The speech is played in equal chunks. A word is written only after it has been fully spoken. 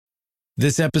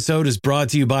This episode is brought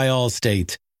to you by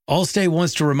Allstate. Allstate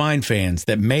wants to remind fans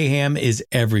that mayhem is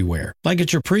everywhere, like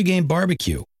at your pregame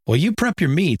barbecue. While you prep your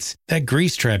meats, that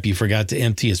grease trap you forgot to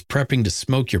empty is prepping to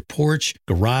smoke your porch,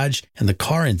 garage, and the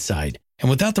car inside. And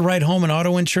without the right home and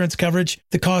auto insurance coverage,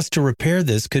 the cost to repair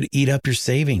this could eat up your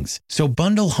savings. So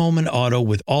bundle home and auto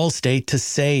with Allstate to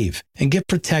save and get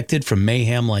protected from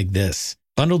mayhem like this.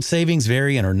 Bundled savings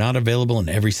vary and are not available in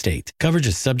every state. Coverage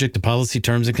is subject to policy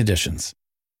terms and conditions.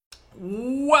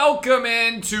 Welcome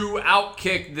into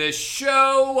Outkick the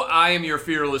Show. I am your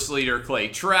fearless leader, Clay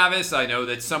Travis. I know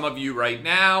that some of you right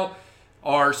now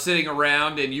are sitting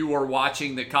around and you are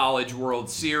watching the College World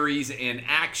Series in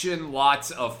action. Lots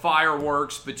of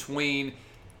fireworks between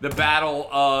the battle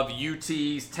of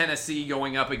UT's Tennessee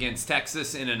going up against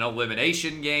Texas in an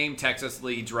elimination game. Texas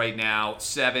leads right now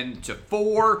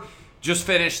 7-4. Just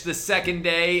finished the second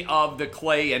day of the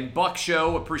Clay and Buck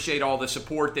Show. Appreciate all the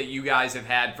support that you guys have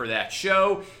had for that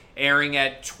show. Airing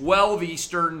at 12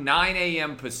 Eastern, 9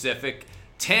 a.m. Pacific,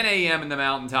 10 a.m. in the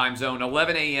Mountain Time Zone,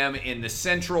 11 a.m. in the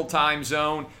Central Time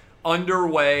Zone.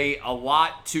 Underway, a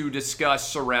lot to discuss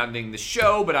surrounding the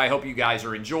show, but I hope you guys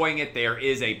are enjoying it. There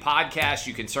is a podcast.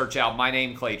 You can search out my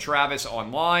name, Clay Travis,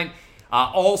 online.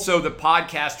 Also, the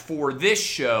podcast for this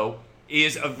show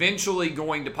is eventually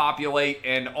going to populate,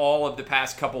 and all of the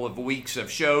past couple of weeks of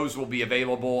shows will be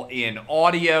available in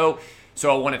audio.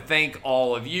 So I want to thank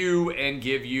all of you and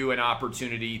give you an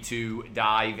opportunity to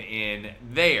dive in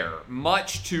there.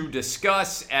 Much to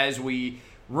discuss as we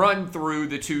run through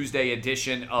the Tuesday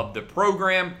edition of the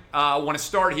program. I want to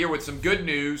start here with some good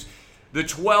news. The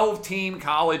 12-team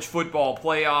college football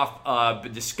playoff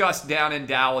discussed down in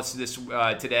Dallas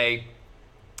today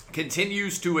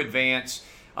continues to advance.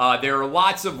 There are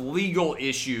lots of legal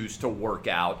issues to work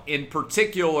out. In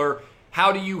particular,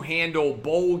 how do you handle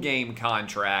bowl game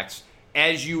contracts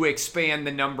as you expand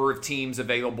the number of teams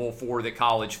available for the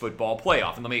college football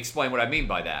playoff? And let me explain what I mean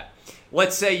by that.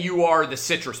 Let's say you are the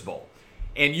Citrus Bowl,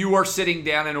 and you are sitting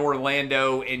down in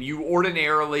Orlando, and you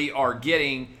ordinarily are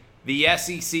getting the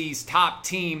SEC's top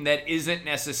team that isn't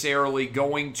necessarily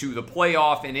going to the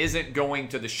playoff and isn't going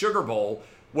to the Sugar Bowl.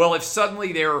 Well, if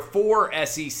suddenly there are 4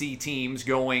 SEC teams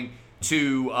going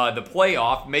to the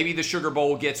playoff, maybe the Sugar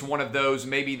Bowl gets one of those,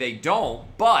 maybe they don't.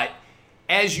 But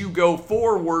as you go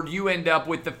forward, you end up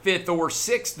with the 5th or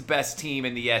 6th best team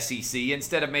in the SEC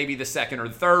instead of maybe the 2nd or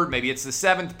 3rd. Maybe it's the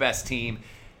 7th best team.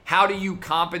 How do you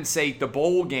compensate the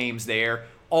bowl games there?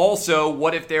 Also,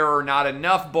 what if there are not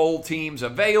enough bowl teams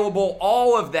available?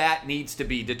 All of that needs to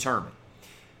be determined.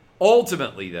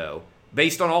 Ultimately, though,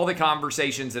 based on all the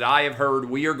conversations that I have heard,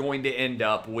 we are going to end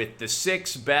up with the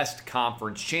 6 best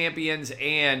conference champions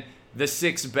and the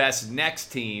 6 best next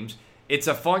teams. It's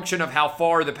a function of how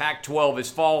far the Pac-12 has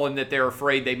fallen that they're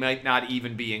afraid they might not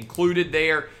even be included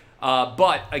there.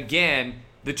 But again,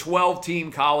 the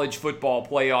 12-team college football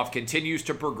playoff continues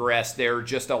to progress. There are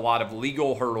just a lot of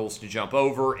legal hurdles to jump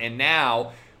over. And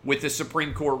now, with the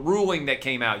Supreme Court ruling that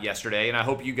came out yesterday, and I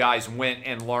hope you guys went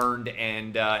and learned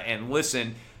and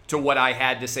listened to what I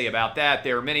had to say about that.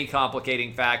 There are many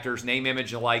complicating factors: name,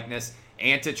 image, and likeness,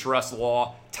 antitrust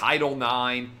law, Title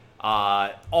IX,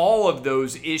 all of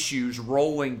those issues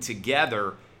rolling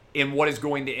together in what is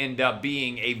going to end up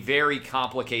being a very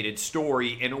complicated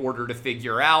story in order to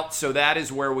figure out. So that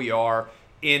is where we are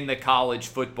in the college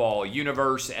football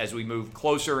universe as we move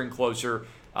closer and closer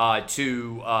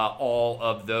to all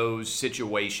of those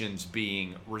situations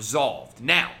being resolved.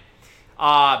 Now,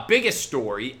 biggest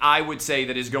story I would say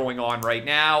that is going on right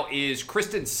now is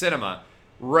Kristen Sinema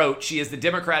she is the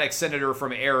Democratic senator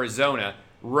from Arizona,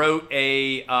 wrote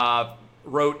a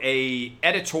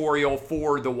editorial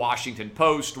for the Washington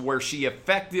Post where she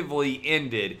effectively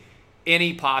ended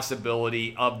any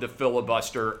possibility of the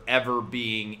filibuster ever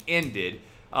being ended.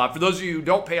 For those of you who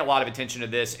don't pay a lot of attention to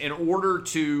this, in order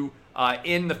to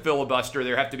end the filibuster,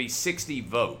 there have to be 60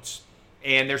 votes.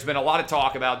 And there's been a lot of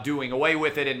talk about doing away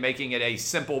with it and making it a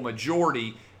simple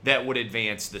majority that would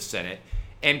advance the Senate.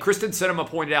 And Kristen Sinema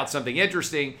pointed out something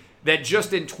interesting, that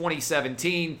just in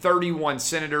 2017, 31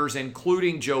 senators,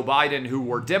 including Joe Biden, who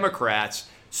were Democrats,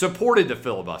 supported the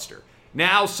filibuster.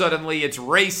 Now suddenly it's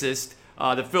racist.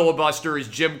 The filibuster is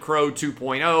Jim Crow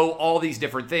 2.0, all these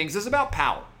different things. It's about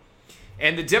power.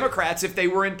 And the Democrats, if they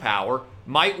were in power,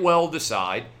 might well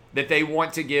decide that they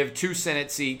want to give 2 Senate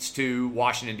seats to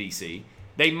Washington, D.C.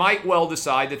 They might well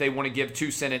decide that they want to give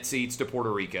 2 Senate seats to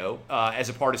Puerto Rico as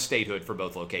a part of statehood for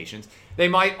both locations. They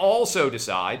might also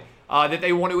decide that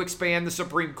they want to expand the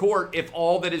Supreme Court if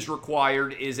all that is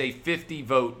required is a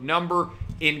 50-vote number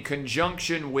in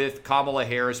conjunction with Kamala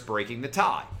Harris breaking the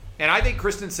tie. And I think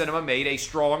Kristen Sinema made a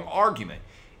strong argument.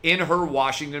 in her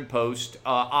Washington Post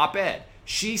op-ed.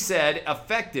 She said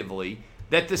effectively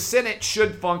that the Senate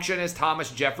should function as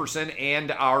Thomas Jefferson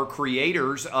and our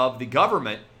creators of the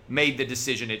government made the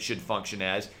decision it should function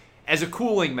as a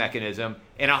cooling mechanism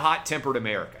in a hot-tempered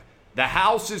America. The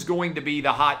House is going to be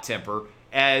the hot temper.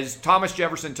 As Thomas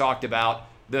Jefferson talked about,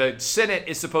 the Senate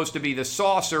is supposed to be the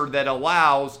saucer that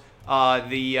allows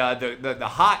the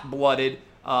hot-blooded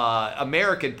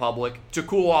American public to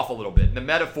cool off a little bit. And the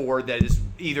metaphor that is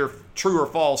either true or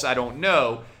false, I don't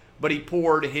know, but he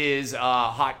poured his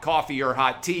hot coffee or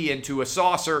hot tea into a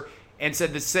saucer and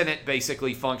said the Senate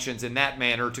basically functions in that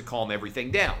manner to calm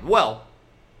everything down. Well,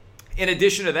 in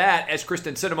addition to that, as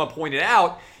Kristen Sinema pointed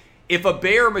out, if a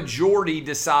bare majority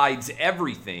decides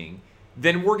everything,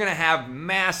 then we're going to have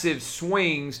massive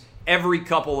swings every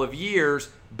couple of years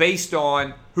based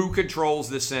on who controls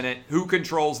the Senate, who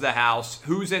controls the House,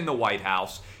 who's in the White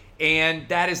House. And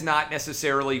that is not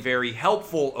necessarily very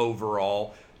helpful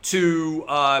overall to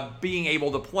being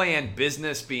able to plan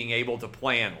business, being able to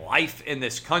plan life in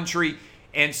this country.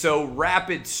 And so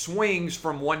rapid swings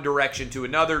from one direction to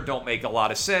another don't make a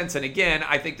lot of sense. And again,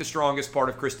 I think the strongest part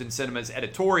of Kristen Sinema's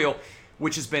editorial,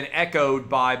 which has been echoed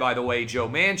by the way, Joe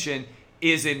Manchin,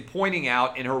 is in pointing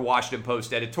out in her Washington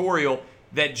Post editorial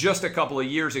that just a couple of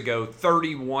years ago,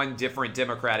 31 different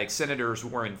Democratic senators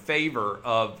were in favor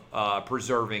of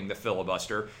preserving the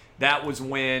filibuster. That was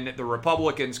when the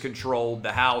Republicans controlled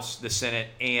the House, the Senate,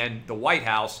 and the White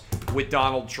House, with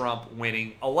Donald Trump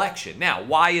winning election. Now,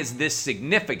 why is this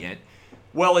significant?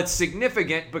 Well, it's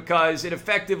significant because it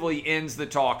effectively ends the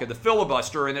talk of the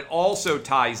filibuster, and it also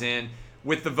ties in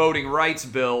with the voting rights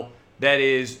bill that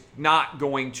is not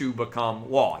going to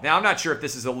become law. Now, I'm not sure if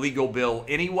this is a legal bill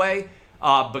anyway,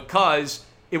 because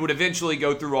it would eventually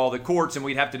go through all the courts, and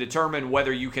we'd have to determine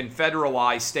whether you can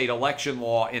federalize state election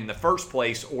law in the first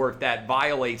place or if that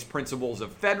violates principles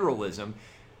of federalism.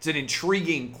 It's an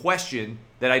intriguing question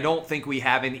that I don't think we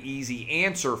have an easy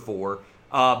answer for.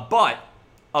 But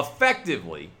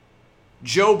effectively,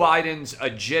 Joe Biden's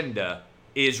agenda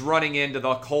is running into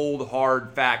the cold,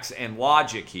 hard facts and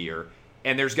logic here.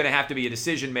 And there's going to have to be a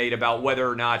decision made about whether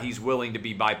or not he's willing to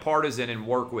be bipartisan and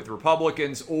work with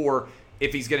Republicans, or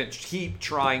if he's going to keep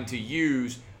trying to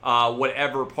use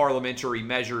whatever parliamentary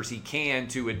measures he can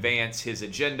to advance his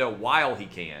agenda while he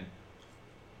can.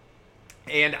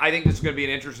 And I think this is going to be an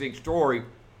interesting story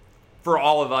for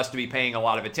all of us to be paying a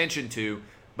lot of attention to.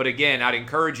 But again, I'd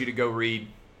encourage you to go read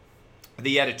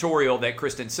the editorial that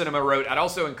Kristen Sinema wrote. I'd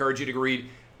also encourage you to read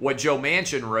what Joe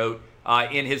Manchin wrote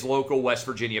in his local West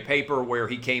Virginia paper, where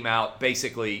he came out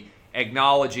basically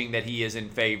acknowledging that he is in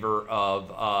favor of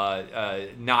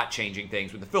not changing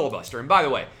things with the filibuster. And by the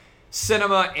way,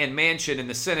 Sinema and Manchin in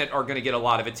the Senate are going to get a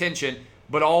lot of attention,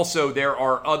 but also there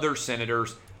are other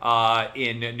senators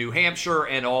in New Hampshire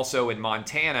and also in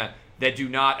Montana that do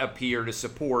not appear to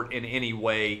support in any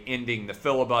way ending the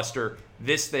filibuster.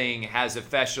 This thing has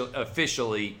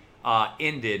officially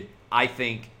ended, I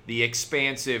think, the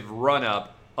expansive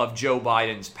run-up of Joe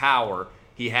Biden's power.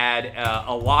 He had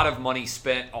a lot of money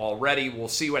spent already. We'll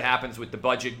see what happens with the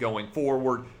budget going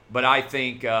forward, but I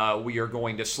think we are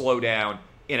going to slow down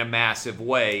in a massive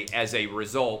way as a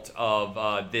result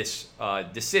of this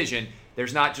decision.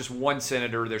 There's not just one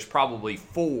senator, there's probably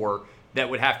four that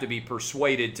would have to be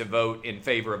persuaded to vote in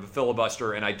favor of a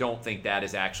filibuster, and I don't think that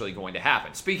is actually going to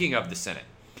happen. Speaking of the Senate,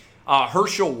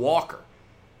 Herschel Walker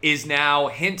is now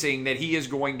hinting that he is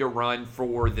going to run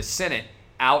for the Senate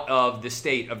out of the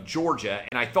state of Georgia.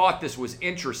 And I thought this was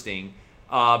interesting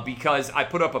because I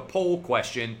put up a poll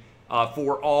question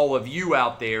for all of you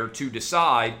out there to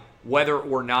decide whether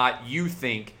or not you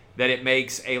think that it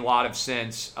makes a lot of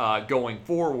sense going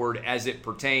forward as it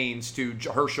pertains to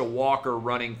Herschel Walker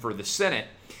running for the Senate.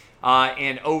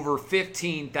 And over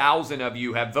 15,000 of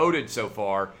you have voted so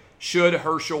far. Should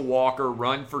Herschel Walker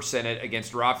run for Senate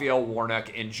against Raphael Warnock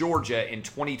in Georgia in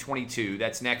 2022?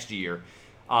 That's next year.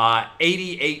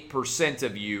 88%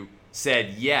 of you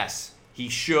said yes, he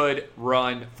should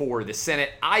run for the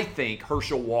Senate. I think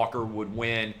Herschel Walker would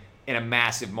win in a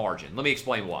massive margin. Let me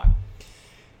explain why.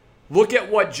 Look at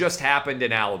what just happened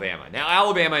in Alabama. Now,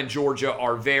 Alabama and Georgia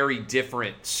are very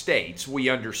different states. We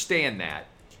understand that.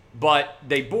 But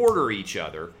they border each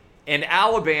other. And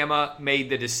Alabama made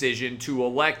the decision to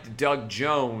elect Doug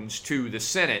Jones to the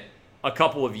Senate a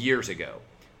couple of years ago.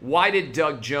 Why did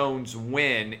Doug Jones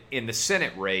win in the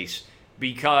Senate race?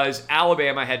 Because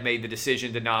Alabama had made the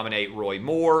decision to nominate Roy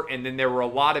Moore, and then there were a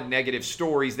lot of negative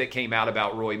stories that came out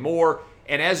about Roy Moore.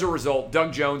 And as a result,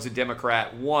 Doug Jones, a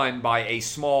Democrat, won by a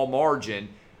small margin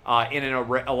in an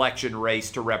election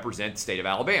race to represent the state of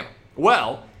Alabama.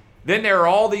 Well, Then there are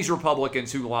all these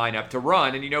Republicans who line up to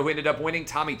run, and you know who ended up winning?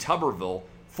 Tommy Tuberville,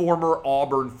 former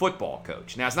Auburn football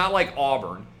coach. Now, it's not like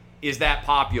Auburn is that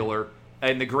popular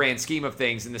in the grand scheme of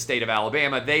things in the state of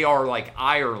Alabama. They are like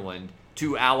Ireland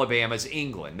to Alabama's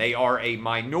England. They are a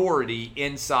minority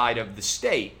inside of the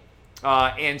state.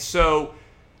 And so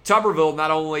Tuberville,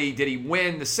 not only did he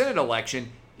win the Senate election,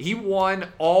 he won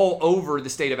all over the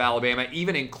state of Alabama,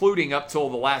 even including up till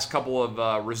the last couple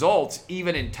of results,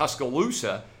 even in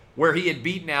Tuscaloosa, where he had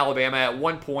beaten Alabama at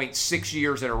one point 6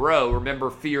 years in a row. Remember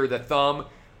Fear the Thumb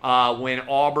when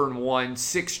Auburn won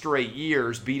 6 straight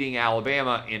years beating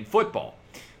Alabama in football.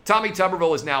 Tommy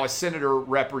Tuberville is now a senator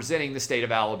representing the state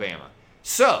of Alabama.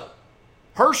 So,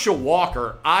 Herschel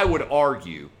Walker, I would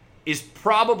argue, is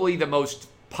probably the most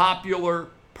popular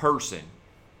person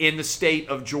in the state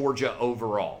of Georgia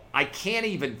overall. I can't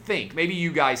even think. Maybe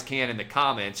you guys can in the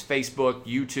comments, Facebook,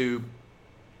 YouTube,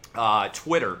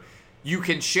 Twitter. You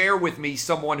can share with me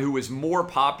someone who is more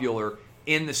popular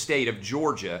in the state of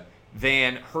Georgia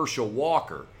than Herschel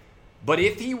Walker. But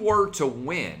if he were to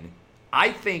win,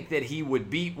 I think that he would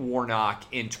beat Warnock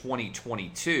in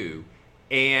 2022.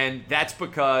 And that's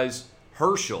because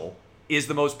Herschel is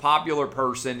the most popular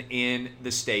person in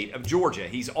the state of Georgia.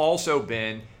 He's also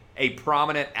been a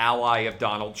prominent ally of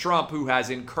Donald Trump who has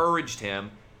encouraged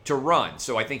him to run.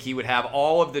 So I think he would have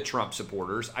all of the Trump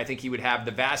supporters. I think he would have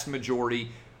the vast majority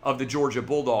of the Georgia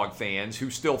Bulldog fans who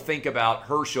still think about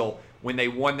Herschel when they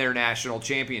won their national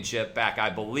championship back, I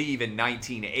believe, in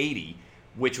 1980,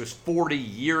 which was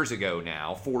 41 years ago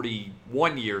now,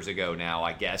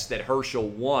 I guess, that Herschel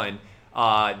won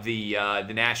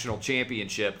the national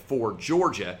championship for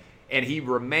Georgia. And he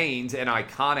remains an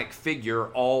iconic figure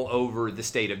all over the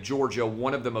state of Georgia,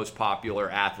 one of the most popular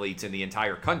athletes in the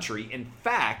entire country. In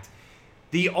fact,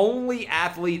 the only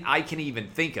athlete I can even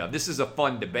think of, this is a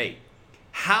fun debate,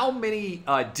 how many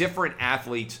different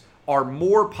athletes are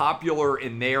more popular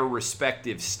in their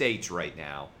respective states right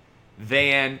now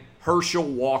than Herschel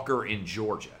Walker in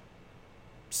Georgia?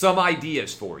 Some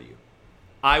ideas for you.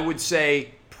 I would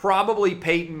say probably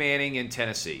Peyton Manning in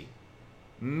Tennessee.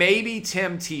 Maybe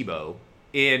Tim Tebow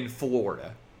in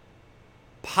Florida.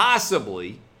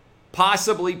 Probably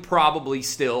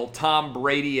still Tom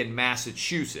Brady in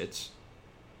Massachusetts.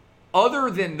 Other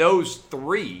than those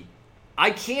three, I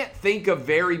can't think of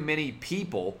very many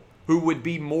people who would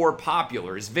be more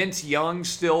popular. Is Vince Young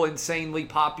still insanely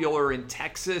popular in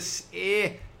Texas?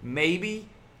 Maybe.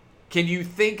 Can you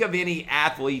think of any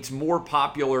athletes more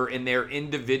popular in their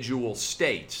individual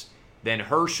states than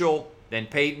Herschel, than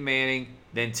Peyton Manning,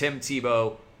 than Tim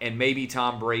Tebow, and maybe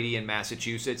Tom Brady in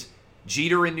Massachusetts?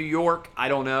 Jeter in New York? I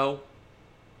don't know.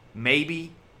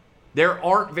 Maybe. There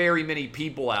aren't very many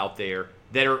people out there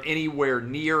that are anywhere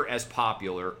near as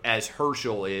popular as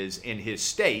Herschel is in his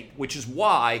state, which is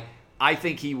why I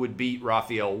think he would beat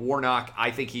Raphael Warnock.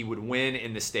 I think he would win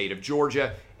in the state of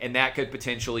Georgia, and that could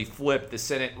potentially flip the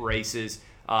Senate races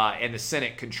and the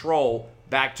Senate control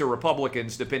back to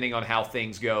Republicans, depending on how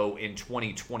things go in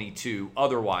 2022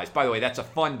 otherwise. By the way, that's a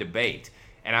fun debate,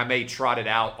 and I may trot it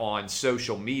out on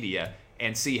social media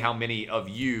and see how many of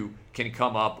you can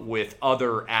come up with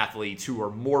other athletes who are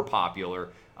more popular.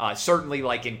 Certainly,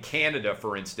 like in Canada,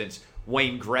 for instance,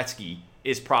 Wayne Gretzky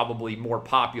is probably more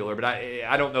popular, but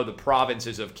I don't know the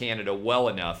provinces of Canada well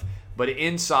enough. But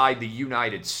inside the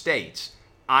United States,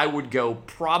 I would go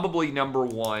probably number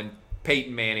one,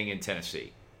 Peyton Manning in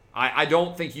Tennessee. I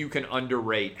don't think you can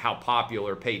underrate how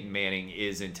popular Peyton Manning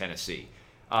is in Tennessee.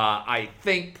 I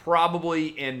think probably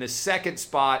in the second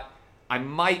spot, I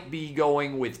might be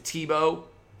going with Tebow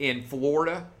in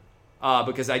Florida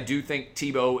because I do think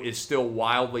Tebow is still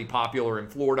wildly popular in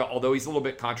Florida, although he's a little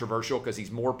bit controversial because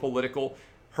he's more political.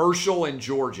 Herschel in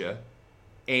Georgia,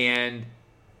 and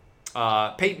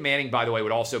Peyton Manning, by the way,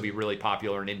 would also be really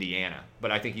popular in Indiana,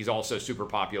 but I think he's also super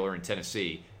popular in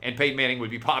Tennessee. And Peyton Manning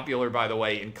would be popular, by the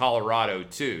way, in Colorado,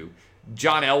 too.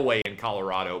 John Elway in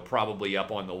Colorado, probably up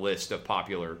on the list of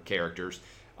popular characters.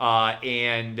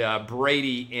 And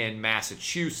Brady in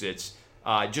Massachusetts,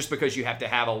 just because you have to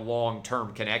have a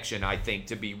long-term connection, I think,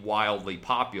 to be wildly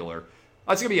popular.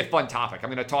 That's going to be a fun topic. I'm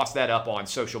going to toss that up on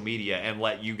social media and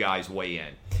let you guys weigh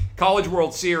in. College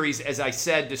World Series, as I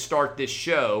said to start this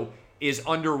show, is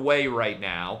underway right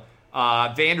now.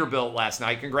 Vanderbilt last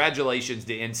night. Congratulations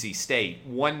to NC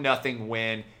State. 1-0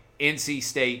 win. NC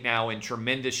State now in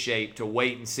tremendous shape to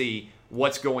wait and see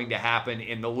what's going to happen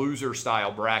in the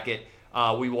loser-style bracket.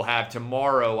 We will have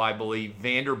tomorrow, I believe,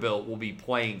 Vanderbilt will be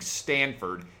playing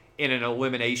Stanford in an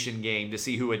elimination game to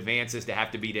see who advances to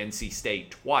have to beat NC State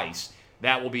twice.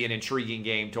 That will be an intriguing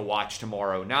game to watch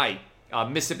tomorrow night.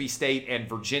 Mississippi State and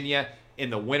Virginia in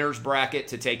the winner's bracket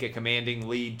to take a commanding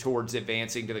lead towards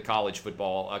advancing to the college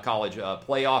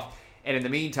playoff. And in the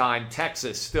meantime,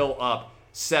 Texas still up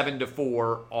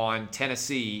 7-4 on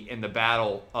Tennessee in the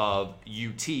battle of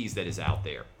UTs that is out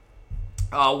there.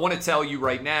 I want to tell you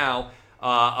right now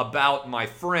about my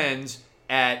friends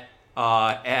at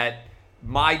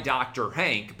My Dr.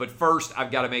 Hank, but first I've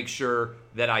got to make sure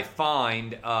that I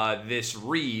find this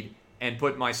read and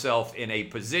put myself in a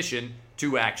position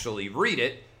to actually read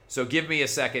it. So give me a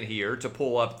second here to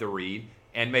pull up the read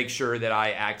and make sure that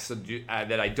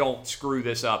I don't screw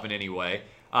this up in any way.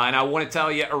 And I want to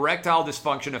tell you, erectile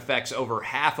dysfunction affects over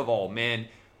half of all men,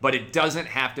 but it doesn't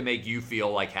have to make you feel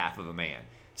like half of a man.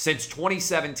 Since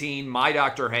 2017, My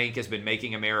Dr. Hank has been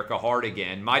making America hard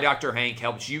again. My Dr. Hank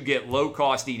helps you get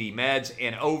low-cost ED meds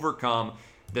and overcome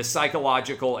the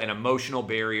psychological and emotional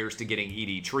barriers to getting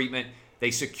ED treatment.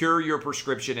 They secure your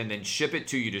prescription and then ship it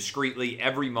to you discreetly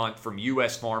every month from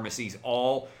U.S. pharmacies,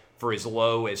 all for as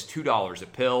low as $2 a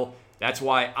pill. That's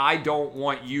why I don't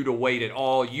want you to wait at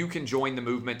all. You can join the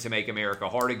movement to make America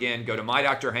hard again. Go to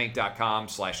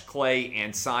mydrhank.com/clay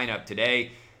and sign up today.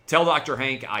 Tell Dr.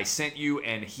 Hank I sent you,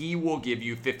 and he will give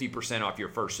you 50% off your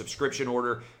first subscription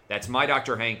order. That's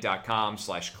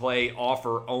mydrhank.com/clay.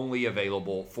 Offer only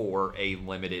available for a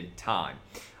limited time.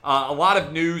 A lot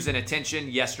of news and attention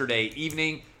yesterday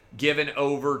evening given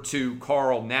over to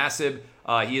Carl Nassib.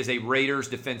 He is a Raiders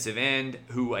defensive end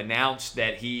who announced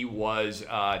that he was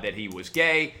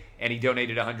gay, and he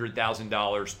donated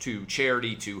 $100,000 to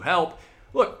charity to help.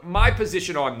 Look, my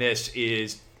position on this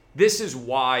is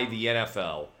why the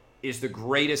NFL is the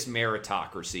greatest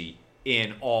meritocracy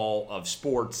in all of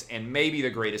sports and maybe the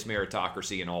greatest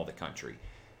meritocracy in all the country.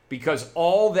 Because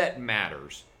all that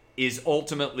matters is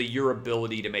ultimately your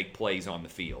ability to make plays on the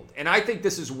field. And I think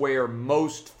this is where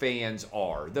most fans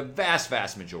are, the vast,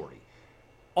 vast majority.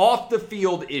 Off the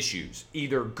field issues,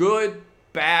 either good,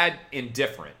 bad,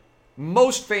 indifferent,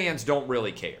 most fans don't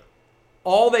really care.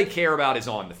 All they care about is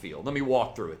on the field. Let me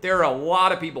walk through it. There are a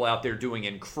lot of people out there doing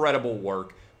incredible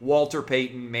work. Walter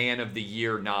Payton, Man of the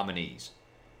Year nominees.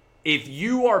 If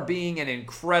you are being an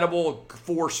incredible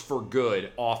force for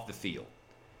good off the field,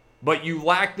 but you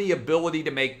lack the ability to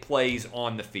make plays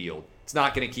on the field, it's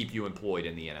not going to keep you employed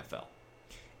in the NFL.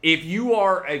 If you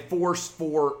are a force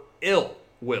for ill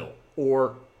will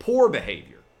or poor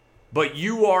behavior, but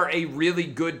you are a really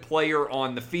good player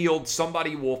on the field,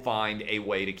 somebody will find a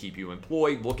way to keep you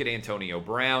employed. Look at Antonio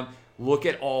Brown. Look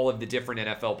at all of the different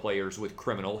NFL players with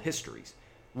criminal histories.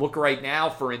 Look right now,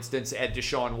 for instance, at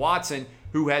Deshaun Watson,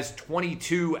 who has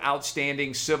 22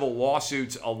 outstanding civil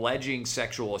lawsuits alleging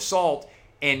sexual assault,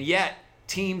 and yet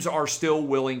teams are still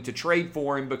willing to trade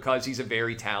for him because he's a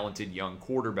very talented young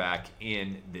quarterback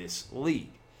in this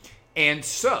league. And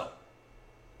so,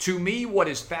 to me, what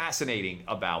is fascinating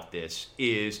about this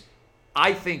is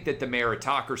I think that the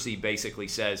meritocracy basically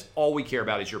says all we care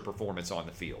about is your performance on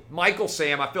the field. Michael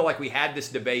Sam, I feel like we had this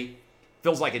debate,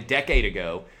 feels like a decade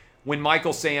ago, when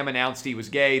Michael Sam announced he was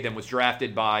gay, then was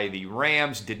drafted by the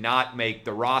Rams, did not make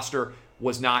the roster,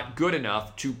 was not good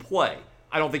enough to play.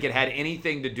 I don't think it had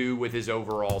anything to do with his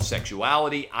overall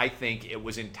sexuality. I think it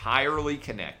was entirely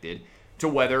connected to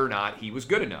whether or not he was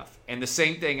good enough. And the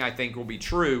same thing I think will be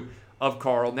true of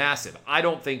Carl Nassib. I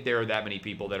don't think there are that many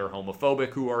people that are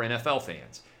homophobic who are NFL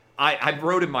fans. I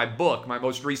wrote in my book, my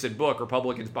most recent book,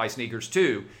 Republicans Buy Sneakers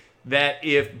Too, that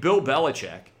if Bill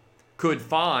Belichick could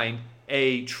find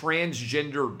a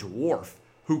transgender dwarf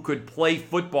who could play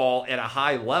football at a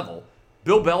high level,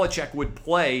 Bill Belichick would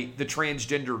play the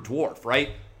transgender dwarf,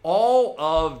 right? All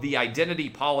of the identity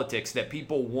politics that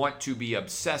people want to be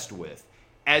obsessed with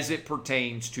as it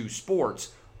pertains to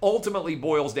sports ultimately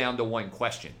boils down to one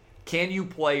question. Can you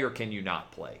play or can you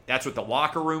not play? That's what the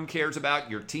locker room cares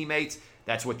about, your teammates.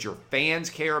 That's what your fans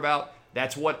care about.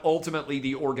 That's what ultimately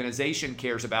the organization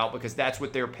cares about because that's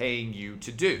what they're paying you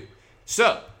to do.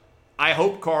 So, I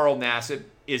hope Carl Nassib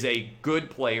is a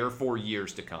good player for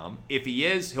years to come. If he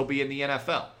is, he'll be in the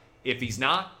NFL. If he's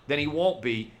not, then he won't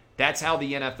be. That's how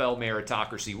the NFL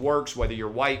meritocracy works, whether you're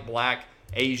white, black,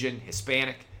 Asian,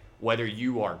 Hispanic, whether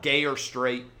you are gay or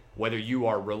straight, whether you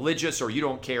are religious or you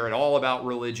don't care at all about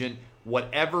religion,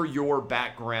 whatever your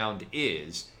background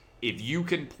is, if you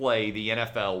can play, the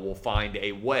NFL will find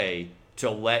a way to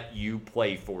let you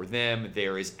play for them.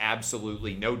 There is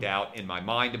absolutely no doubt in my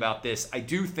mind about this. I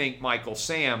do think Michael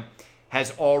Sam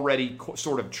has already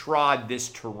sort of trod this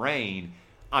terrain.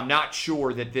 I'm not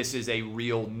sure that this is a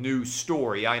real new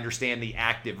story. I understand the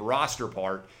active roster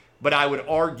part, but I would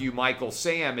argue Michael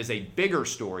Sam is a bigger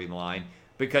storyline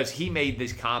because he made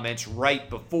these comments right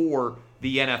before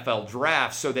the NFL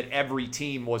draft so that every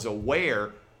team was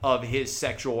aware of his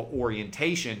sexual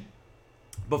orientation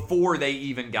before they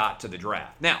even got to the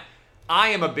draft. Now, I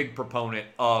am a big proponent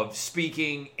of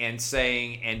speaking and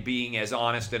saying and being as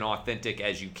honest and authentic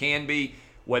as you can be,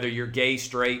 whether you're gay,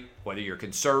 straight, whether you're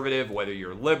conservative, whether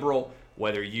you're liberal,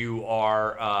 whether you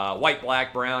are white,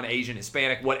 black, brown, Asian,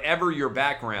 Hispanic, whatever your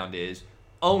background is,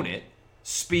 own it,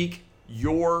 speak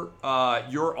your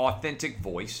authentic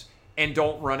voice, and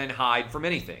don't run and hide from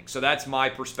anything. So that's my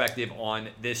perspective on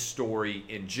this story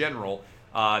in general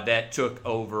that took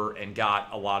over and got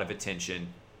a lot of attention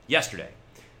yesterday.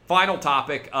 Final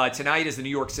topic, tonight is the New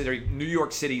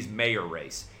York City's mayor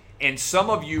race. And some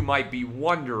of you might be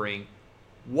wondering,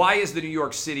 why is the New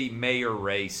York City mayor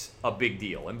race a big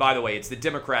deal? And by the way, it's the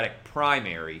Democratic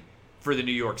primary for the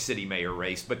New York City mayor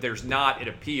race, but there's not, it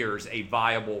appears, a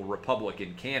viable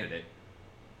Republican candidate.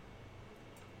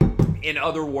 In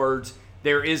other words,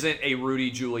 there isn't a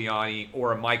Rudy Giuliani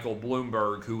or a Michael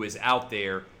Bloomberg who is out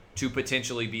there to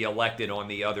potentially be elected on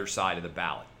the other side of the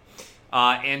ballot.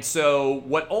 And so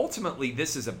what ultimately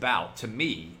this is about to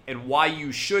me, and why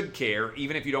you should care,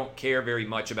 even if you don't care very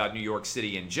much about New York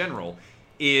City in general,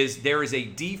 is there is a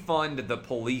defund the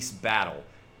police battle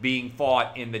being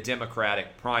fought in the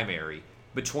Democratic primary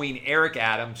between Eric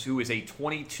Adams, who is a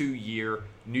 22-year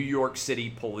New York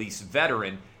City police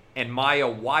veteran, and Maya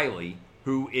Wiley,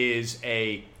 who is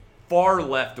a far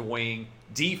left-wing,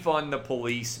 defund the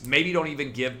police, maybe don't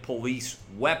even give police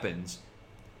weapons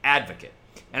advocate.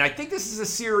 And I think this is a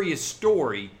serious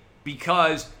story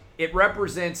because it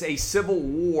represents a civil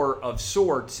war of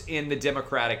sorts in the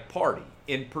Democratic Party.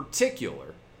 In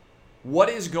particular, what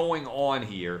is going on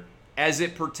here as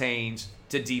it pertains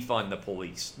to defund the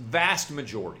police. Vast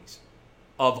majorities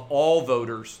of all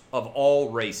voters of all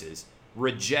races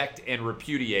reject and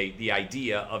repudiate the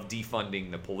idea of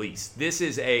defunding the police. This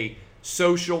is a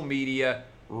social media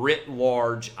writ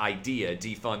large idea,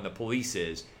 defund the police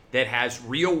is, that has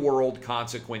real world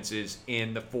consequences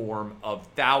in the form of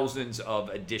thousands of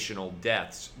additional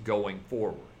deaths going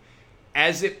forward.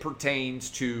 As it pertains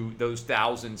to those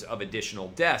thousands of additional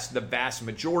deaths, the vast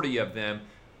majority of them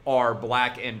are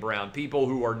black and brown people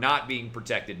who are not being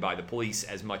protected by the police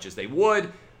as much as they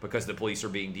would, because the police are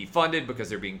being defunded, because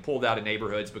they're being pulled out of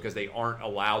neighborhoods, because they aren't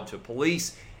allowed to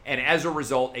police. And as a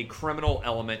result, a criminal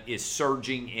element is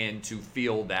surging in to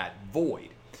fill that void.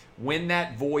 When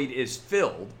that void is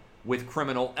filled with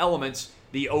criminal elements,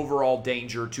 the overall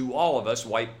danger to all of us,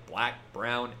 white, black,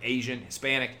 brown, Asian,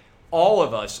 Hispanic, all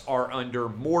of us are under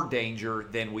more danger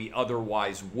than we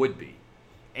otherwise would be.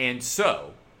 And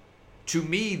so, to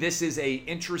me, this is an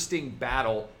interesting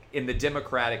battle in the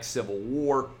Democratic Civil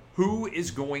War. Who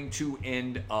is going to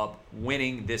end up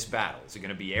winning this battle? Is it going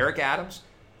to be Eric Adams,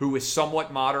 who is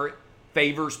somewhat moderate,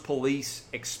 favors police,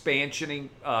 expansioning,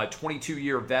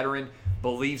 22-year veteran,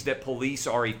 believes that police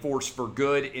are a force for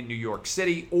good in New York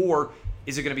City? Or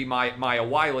is it going to be Maya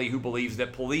Wiley, who believes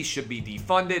that police should be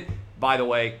defunded, by the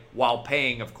way, while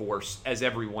paying, of course, as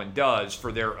everyone does,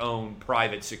 for their own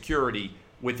private security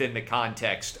within the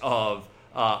context of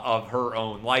her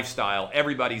own lifestyle?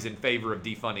 Everybody's in favor of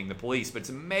defunding the police, but it's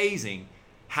amazing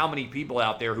how many people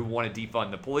out there who want to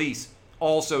defund the police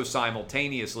also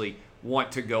simultaneously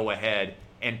want to go ahead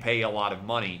and pay a lot of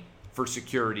money for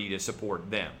security to support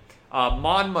them.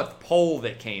 Monmouth poll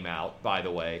that came out, by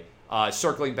the way,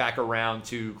 circling back around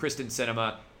to Kristen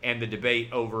Sinema and the debate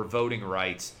over voting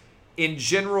rights. In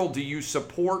general, do you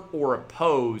support or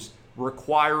oppose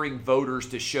requiring voters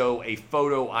to show a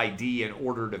photo ID in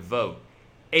order to vote?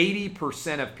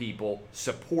 80% of people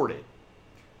support it.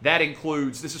 That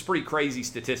includes, this is pretty crazy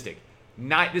statistic.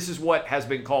 This is what has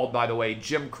been called, by the way,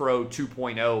 Jim Crow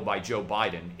 2.0 by Joe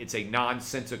Biden. It's a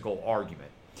nonsensical argument.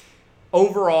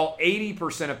 Overall,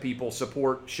 80% of people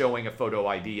support showing a photo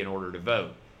ID in order to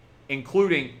vote,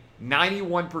 including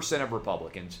 91% of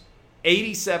Republicans,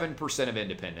 87% of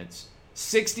independents,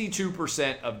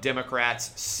 62% of Democrats,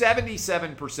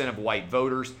 77% of white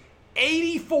voters,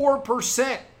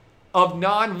 84% of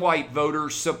non-white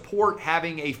voters support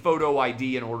having a photo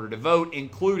ID in order to vote,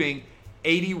 including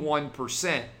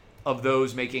 81% of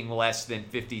those making less than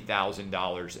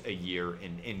 $50,000 a year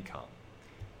in income.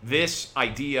 This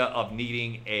idea of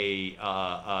needing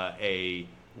a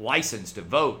license to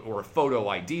vote or a photo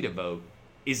ID to vote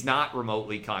is not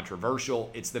remotely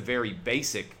controversial. It's the very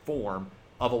basic form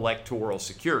of electoral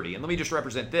security. And let me just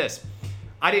represent this.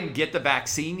 I didn't get the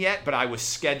vaccine yet, but I was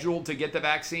scheduled to get the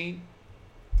vaccine.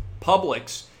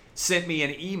 Publix sent me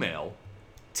an email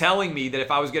telling me that if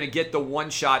I was going to get the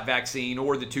 1-shot vaccine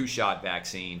or the 2-shot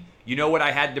vaccine, you know what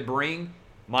I had to bring?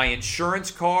 My insurance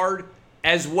card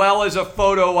as well as a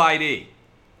photo ID.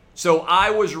 So I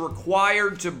was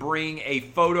required to bring a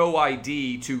photo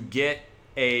ID to get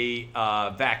a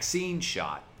vaccine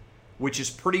shot, which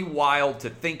is pretty wild to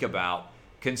think about,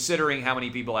 considering how many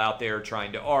people out there are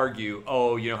trying to argue,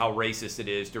 oh, you know how racist it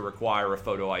is to require a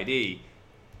photo ID.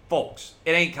 Folks,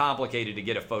 it ain't complicated to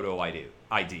get a photo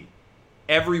ID.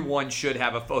 Everyone should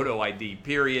have a photo ID,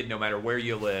 period, no matter where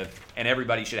you live, and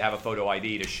everybody should have a photo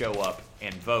ID to show up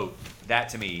and vote. That,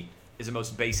 to me, is the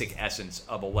most basic essence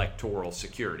of electoral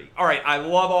security. All right, I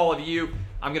love all of you.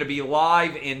 I'm going to be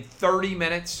live in 30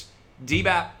 minutes.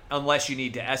 DBAP, unless you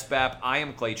need to SBAP. I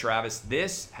am Clay Travis.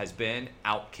 This has been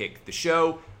Outkick the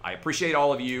Show. I appreciate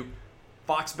all of you.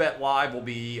 Fox Bet Live will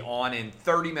be on in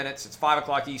 30 minutes. It's 5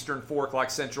 o'clock Eastern, 4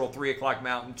 o'clock Central, 3 o'clock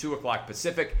Mountain, 2 o'clock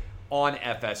Pacific on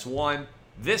FS1.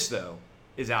 This, though,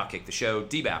 is Outkick the Show.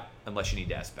 DBAP, unless you need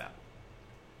to SBAP.